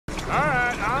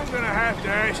gonna have to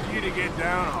ask you to get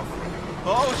down off me.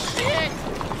 Oh, shit!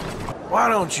 Why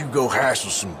don't you go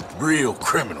hassle some real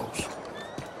criminals?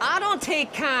 I don't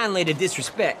take kindly to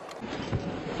disrespect.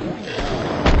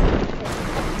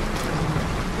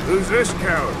 Who's this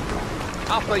coward?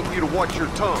 I'll thank you to watch your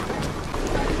tongue.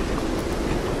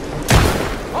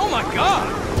 Oh my God!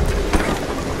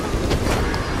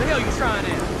 What the hell are you trying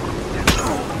at?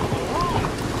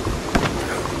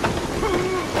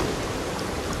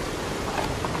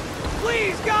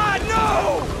 Please, God,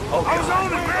 no! Oh, I was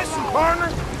on a mission, partner.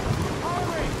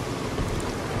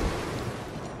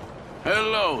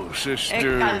 Hello,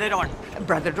 sister. Calderon.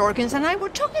 Brother Dorkins and I were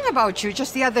talking about you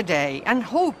just the other day and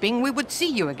hoping we would see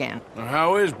you again.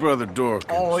 How is Brother Dorkins?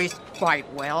 Oh, he's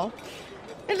quite well.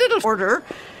 A little order.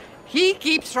 He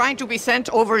keeps trying to be sent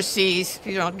overseas,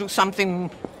 do something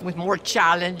with more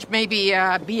challenge, maybe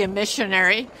be a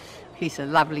missionary. He's a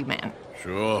lovely man.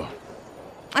 Sure.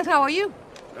 And how are you?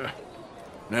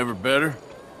 Never better?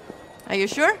 Are you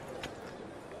sure?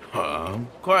 I'm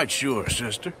quite sure,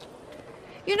 sister.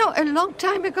 A long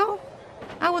time ago,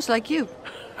 I was like you.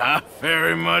 I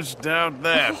very much doubt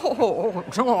that. Oh,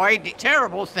 no, I did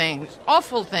terrible things,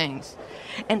 awful things.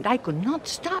 And I could not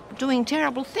stop doing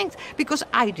terrible things because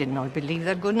I did not believe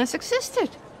that goodness existed.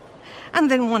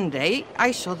 And then one day,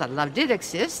 I saw that love did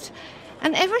exist.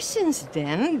 And ever since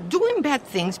then, doing bad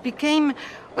things became,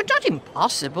 well, not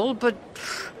impossible, but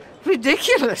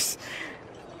ridiculous.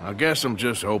 I guess I'm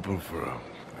just hoping for a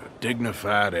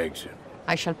dignified exit.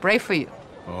 I shall pray for you.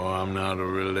 Oh, I'm not a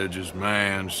religious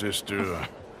man, sister.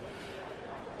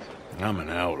 I'm an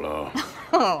outlaw.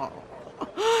 Oh,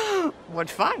 what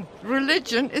fun.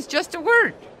 Religion is just a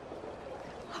word.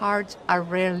 Hearts are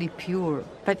rarely pure,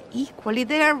 but equally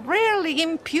they are rarely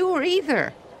impure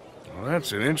either. Well,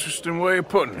 that's an interesting way of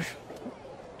putting it.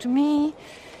 To me,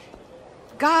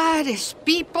 God is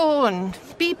people and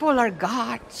people are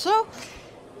God, so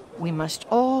we must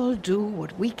all do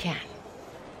what we can.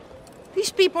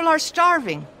 These people are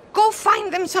starving. Go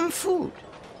find them some food.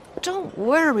 Don't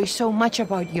worry so much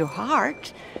about your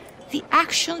heart. The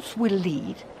actions will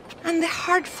lead, and the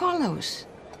heart follows.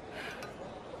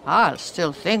 I'll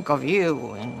still think of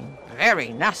you in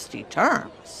very nasty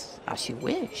terms, as you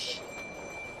wish.